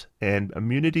does. And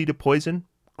immunity to poison,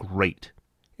 great.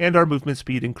 And our movement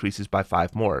speed increases by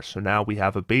 5 more. So now we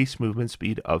have a base movement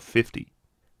speed of 50.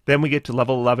 Then we get to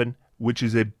level 11, which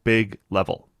is a big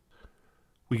level.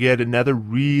 We get another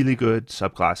really good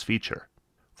subclass feature.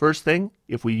 First thing,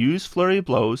 if we use Flurry of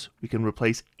Blows, we can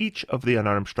replace each of the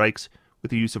Unarmed Strikes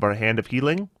with the use of our Hand of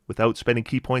Healing without spending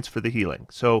ki points for the healing.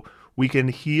 So we can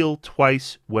heal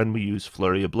twice when we use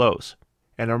Flurry of Blows.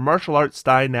 And our martial arts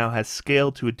die now has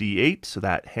scaled to a d8, so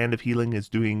that Hand of Healing is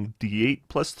doing d8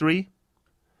 plus 3.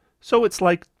 So it's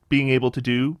like being able to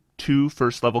do 2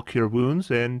 first level Cure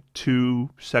Wounds and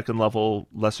 2 second level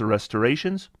Lesser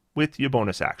Restorations with your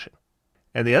bonus action.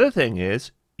 And the other thing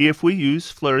is, if we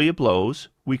use Flurry of Blows,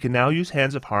 we can now use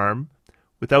Hands of Harm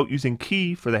without using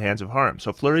ki for the Hands of Harm.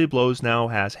 So Flurry of Blows now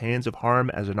has Hands of Harm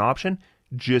as an option,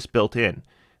 just built in.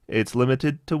 It's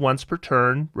limited to once per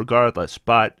turn regardless,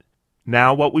 but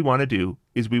now what we want to do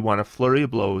is we want to Flurry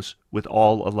of Blows with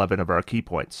all 11 of our ki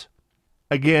points.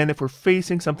 Again, if we're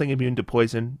facing something immune to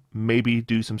poison, maybe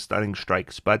do some stunning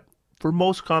strikes, but for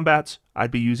most combats,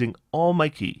 I'd be using all my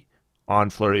ki on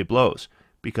Flurry of Blows,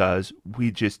 because we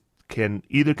just can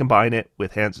either combine it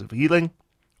with Hands of Healing,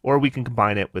 or we can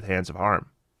combine it with Hands of Harm.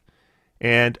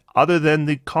 And other than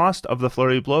the cost of the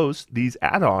Flurry of Blows, these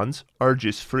add-ons are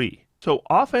just free. So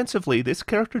offensively, this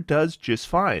character does just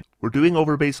fine. We're doing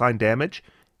over baseline damage,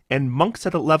 and monks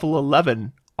at a level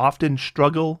 11 often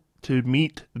struggle to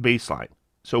meet the baseline.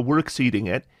 So we're exceeding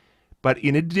it, but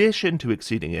in addition to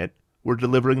exceeding it, we're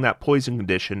delivering that poison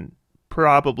condition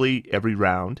probably every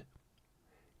round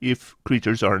if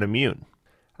creatures aren't immune.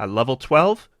 At level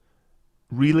 12,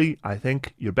 really, I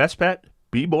think your best bet,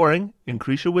 be boring,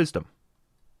 increase your wisdom.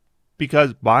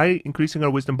 Because by increasing our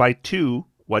wisdom by 2,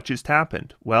 what just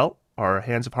happened? Well, our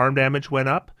Hands of Harm damage went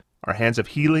up, our Hands of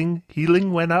Healing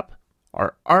went up,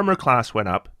 our armor class went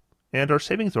up, and our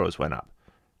saving throws went up.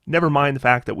 Never mind the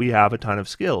fact that we have a ton of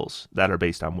skills that are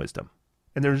based on wisdom.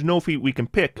 And there's no feat we can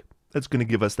pick that's going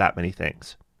to give us that many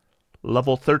things.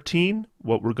 Level 13,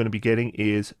 what we're going to be getting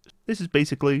is, this is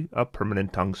basically a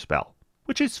permanent tongue spell,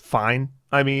 which is fine.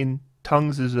 I mean,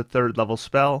 tongues is a 3rd level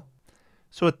spell,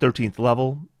 so at 13th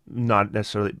level, not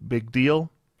necessarily a big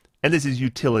deal. And this is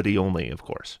utility only, of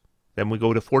course. Then we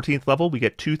go to 14th level, we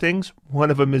get 2 things.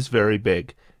 One of them is very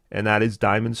big, and that is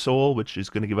Diamond Soul, which is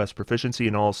going to give us proficiency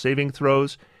in all saving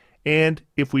throws. And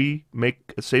if we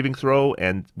make a saving throw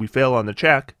and we fail on the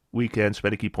check, we can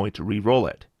spend a ki point to re-roll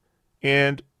it.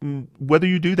 And whether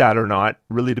you do that or not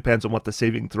really depends on what the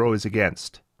saving throw is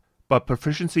against. But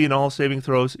proficiency in all saving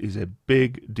throws is a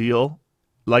big deal.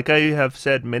 Like I have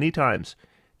said many times,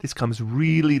 this comes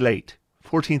really late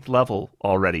 14th level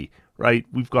already, right?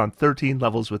 We've gone 13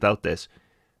 levels without this.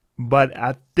 But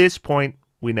at this point,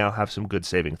 we now have some good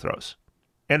saving throws.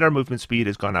 And our movement speed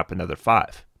has gone up another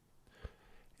 5.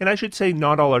 And I should say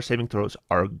not all our saving throws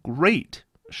are great.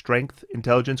 Strength,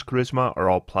 intelligence, charisma are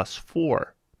all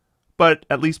 +4. But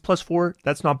at least +4,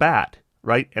 that's not bad,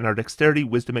 right? And our dexterity,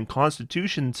 wisdom, and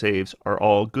constitution saves are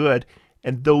all good.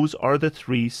 And those are the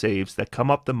 3 saves that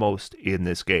come up the most in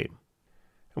this game.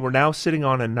 And we're now sitting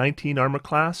on a 19 armor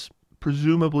class.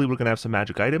 Presumably we're going to have some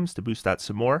magic items to boost that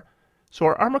some more. So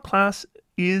our armor class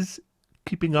is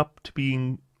keeping up to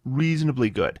being reasonably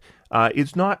good.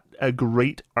 It's not a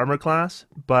great armor class,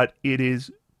 but it is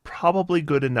probably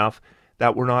good enough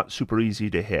that we're not super easy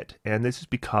to hit. And this is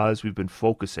because we've been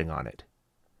focusing on it.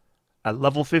 At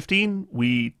level 15,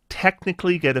 we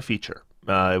technically get a feature,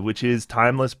 which is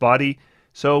Timeless Body.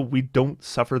 So we don't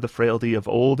suffer the frailty of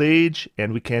old age,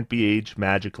 and we can't be aged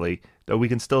magically, though we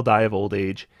can still die of old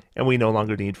age, and we no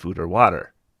longer need food or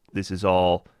water. This is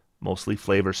all mostly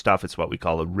flavor stuff. It's what we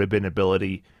call a ribbon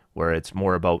ability, where it's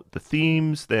more about the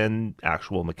themes than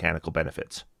actual mechanical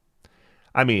benefits.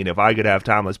 I mean, if I could have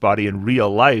Timeless Body in real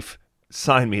life,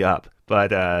 sign me up.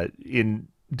 But in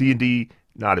D&D,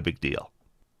 not a big deal.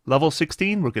 Level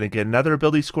 16, we're going to get another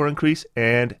ability score increase,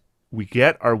 and we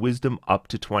get our wisdom up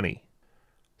to 20.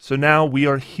 So now we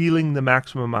are healing the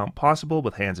maximum amount possible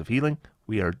with Hands of Healing.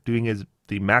 We are doing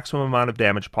the maximum amount of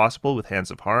damage possible with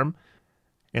Hands of Harm.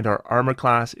 And our armor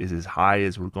class is as high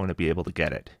as we're going to be able to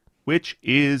get it, which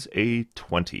is a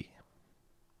 20.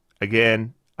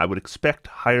 Again, I would expect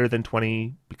higher than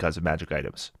 20 because of magic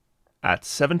items. At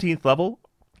 17th level,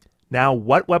 now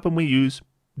what weapon we use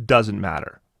doesn't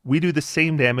matter. We do the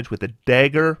same damage with a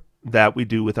dagger that we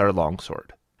do with our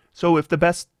longsword. So if the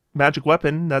best magic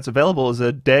weapon that's available is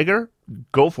a dagger,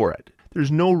 go for it.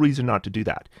 There's no reason not to do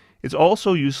that. It's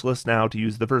also useless now to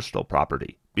use the versatile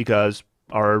property because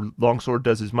our longsword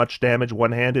does as much damage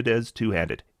one-handed as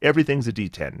two-handed. Everything's a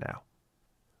D10 now.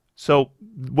 So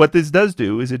what this does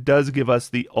do is it does give us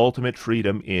the ultimate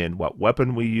freedom in what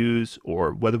weapon we use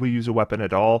or whether we use a weapon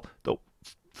at all. Though,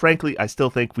 frankly, I still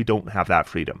think we don't have that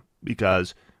freedom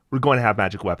because we're going to have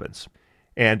magic weapons.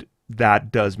 And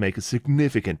that does make a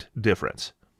significant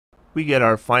difference. We get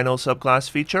our final subclass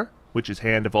feature, which is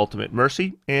Hand of Ultimate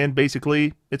Mercy, and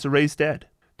basically it's a Raise Dead.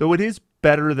 Though it is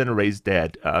better than a Raise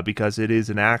Dead because it is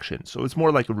an action. So it's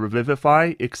more like a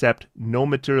Revivify, except no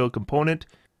material component.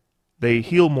 They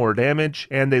heal more damage,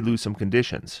 and they lose some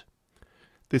conditions.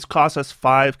 This costs us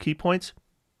 5 key points.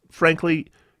 Frankly,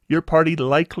 your party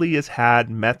likely has had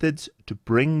methods to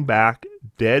bring back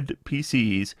dead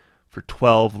PCs for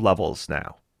 12 levels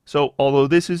now. So although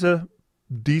this is a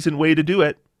decent way to do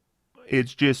it,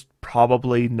 it's just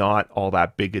probably not all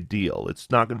that big a deal.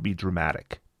 It's not going to be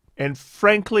dramatic. And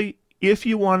frankly, if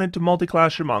you wanted to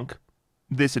multi-class your monk,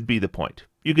 this would be the point.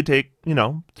 You could take,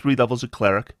 3 levels of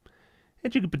cleric,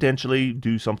 and you could potentially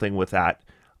do something with that.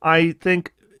 I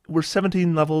think we're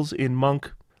 17 levels in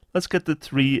monk. Let's get the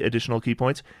 3 additional key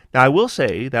points. Now, I will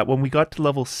say that when we got to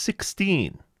level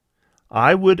 16,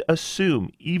 I would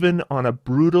assume, even on a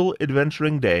brutal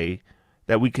adventuring day,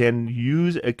 that we can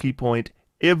use a key point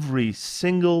every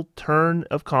single turn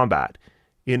of combat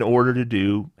in order to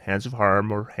do Hands of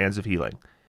Harm or Hands of Healing.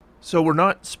 So we're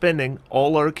not spending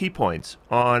all our key points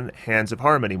on Hands of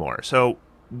Harm anymore. So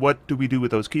what do we do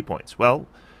with those key points? Well,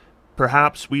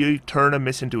 perhaps we turn a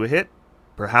miss into a hit.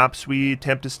 Perhaps we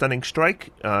attempt a Stunning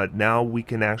Strike. Now we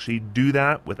can actually do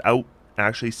that without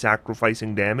actually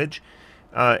sacrificing damage.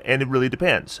 And it really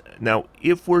depends. Now,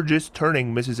 if we're just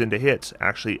turning misses into hits,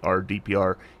 actually our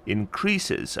DPR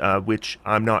increases, which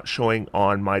I'm not showing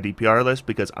on my DPR list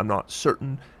because I'm not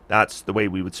certain that's the way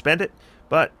we would spend it,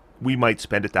 but we might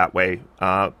spend it that way.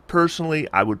 Personally,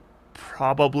 I would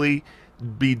probably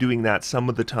be doing that some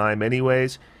of the time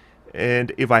anyways,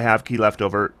 and if I have key left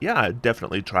over, yeah, I'd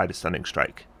definitely try to Stunning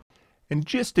Strike. And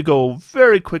just to go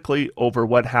very quickly over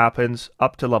what happens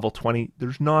up to level 20,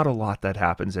 there's not a lot that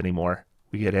happens anymore.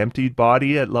 We get Emptied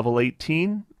Body at level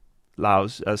 18,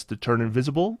 allows us to turn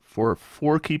invisible for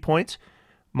 4 key points.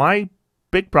 My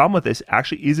big problem with this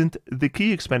actually isn't the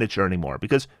key expenditure anymore,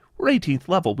 because we're 18th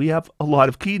level. We have a lot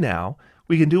of key now.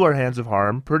 We can do our Hands of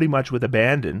Harm pretty much with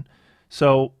abandon.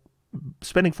 So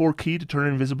spending 4 key to turn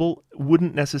invisible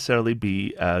wouldn't necessarily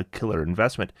be a killer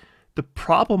investment. The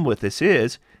problem with this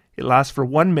is it lasts for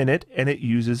 1 minute and it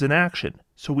uses an action.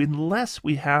 So unless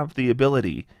we have the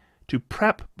ability to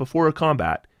prep before a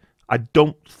combat, I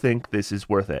don't think this is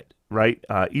worth it, right?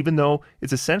 Even though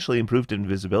it's essentially improved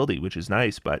invisibility, which is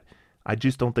nice, but I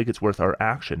just don't think it's worth our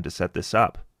action to set this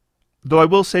up. Though I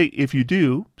will say, if you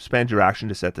do spend your action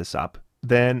to set this up,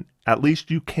 then at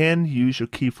least you can use your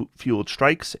key-fueled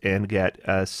strikes and get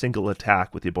a single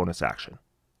attack with your bonus action.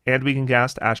 And we can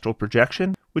cast Astral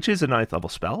Projection, which is a 9th level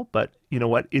spell, but you know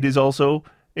what? It is also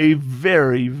a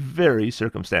very, very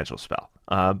circumstantial spell.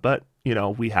 But, you know,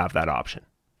 we have that option.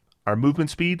 Our movement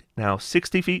speed, now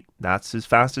 60 feet. That's as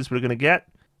fast as we're going to get.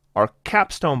 Our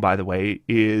capstone, by the way,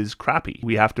 is crappy.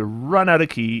 We have to run out a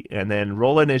key and then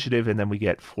roll initiative, and then we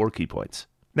get 4 key points.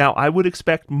 Now, I would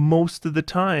expect most of the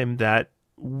time that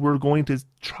we're going to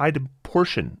try to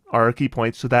portion our key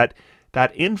points so that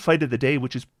in fight of the day,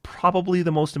 which is probably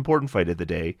the most important fight of the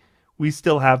day, we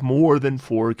still have more than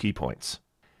 4 key points.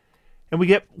 And we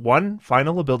get 1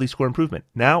 final ability score improvement.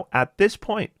 Now, at this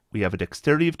point, we have a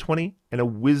Dexterity of 20 and a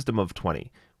Wisdom of 20,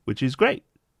 which is great.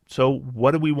 So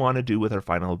what do we want to do with our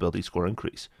final ability score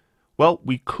increase? Well,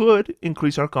 we could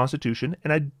increase our Constitution,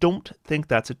 and I don't think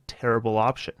that's a terrible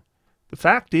option. The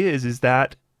fact is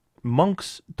that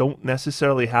monks don't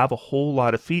necessarily have a whole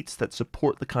lot of feats that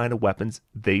support the kind of weapons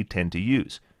they tend to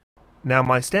use. Now,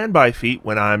 my standby feat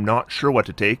when I'm not sure what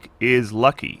to take is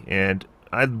Lucky, and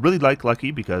I really like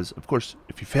Lucky because, of course,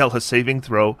 if you fail a saving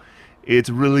throw, it's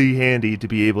really handy to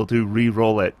be able to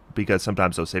re-roll it because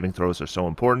sometimes those saving throws are so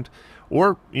important.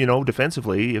 Or, you know,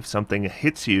 defensively, if something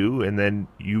hits you and then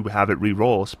you have it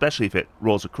re-roll, especially if it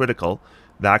rolls a critical,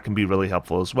 that can be really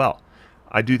helpful as well.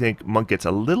 I do think Monk gets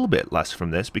a little bit less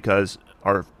from this because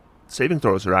our saving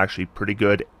throws are actually pretty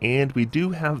good, and we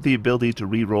do have the ability to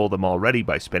re-roll them already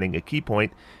by spending a key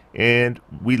point, and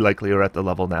we likely are at the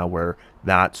level now where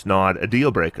that's not a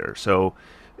deal breaker. So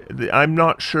I'm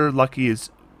not sure Lucky is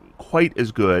quite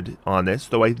as good on this,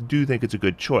 though I do think it's a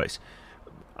good choice.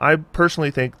 I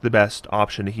personally think the best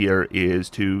option here is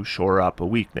to shore up a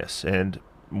weakness, and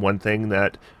one thing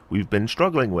that we've been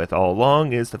struggling with all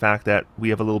along is the fact that we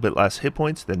have a little bit less hit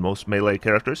points than most melee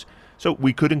characters. So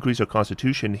we could increase our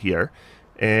Constitution here,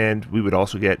 and we would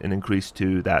also get an increase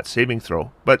to that saving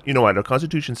throw. But you know what? Our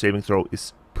Constitution saving throw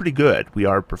is pretty good. We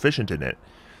are proficient in it.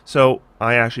 So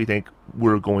I actually think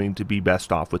we're going to be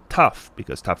best off with Tough,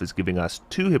 because Tough is giving us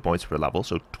 2 hit points per level,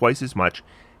 so twice as much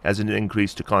as an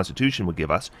increase to Constitution would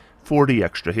give us, 40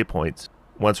 extra hit points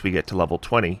once we get to level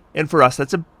 20. And for us,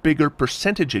 that's a bigger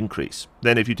percentage increase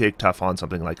than if you take Tough on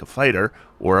something like a fighter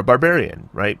or a barbarian,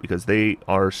 right? Because they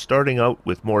are starting out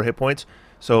with more hit points,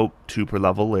 so 2 per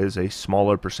level is a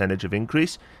smaller percentage of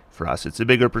increase. For us, it's a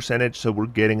bigger percentage, so we're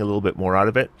getting a little bit more out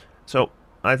of it. So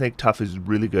I think Tough is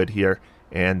really good here,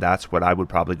 and that's what I would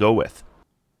probably go with.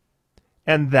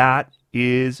 And that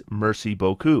is Mercy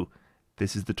Boku.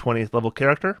 This is the 20th level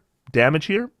character. Damage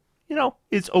here, you know,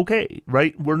 it's okay,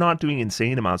 right? We're not doing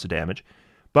insane amounts of damage,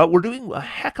 but we're doing a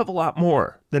heck of a lot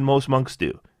more than most monks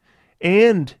do.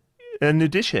 And in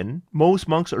addition, most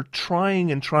monks are trying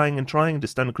to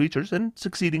stun creatures and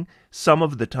succeeding some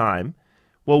of the time,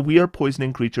 while we are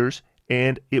poisoning creatures,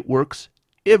 and it works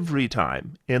every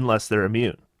time unless they're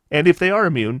immune. And if they are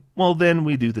immune, well, then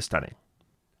we do the stunning.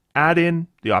 Add in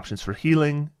the options for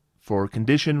healing, for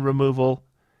condition removal,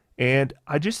 and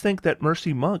I just think that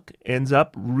Mercy Monk ends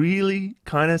up really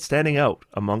kind of standing out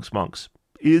amongst monks.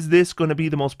 Is this going to be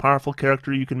the most powerful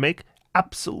character you can make?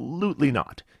 Absolutely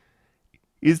not.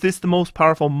 Is this the most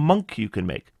powerful monk you can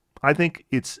make? I think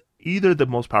it's either the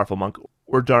most powerful monk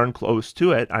or darn close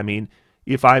to it. I mean,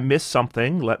 if I miss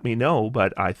something, let me know,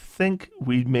 but I think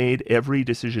we made every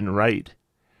decision right.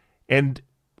 And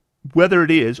whether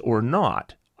it is or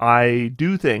not, I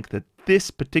do think that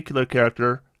this particular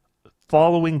character,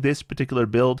 following this particular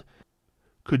build,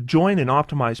 could join an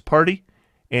optimized party,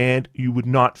 and you would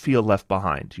not feel left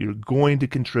behind. You're going to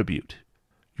contribute.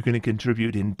 You're going to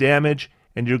contribute in damage,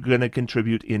 and you're going to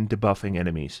contribute in debuffing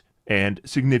enemies, and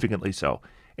significantly so.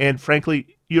 And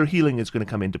frankly, your healing is going to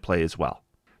come into play as well.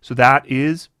 So that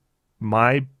is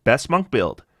my best monk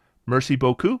build. Mercy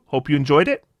Boku. Hope you enjoyed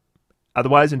it.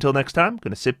 Otherwise, until next time, I'm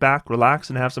going to sit back, relax,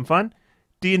 and have some fun.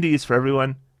 D&D is for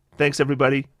everyone. Thanks,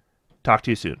 everybody. Talk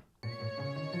to you soon.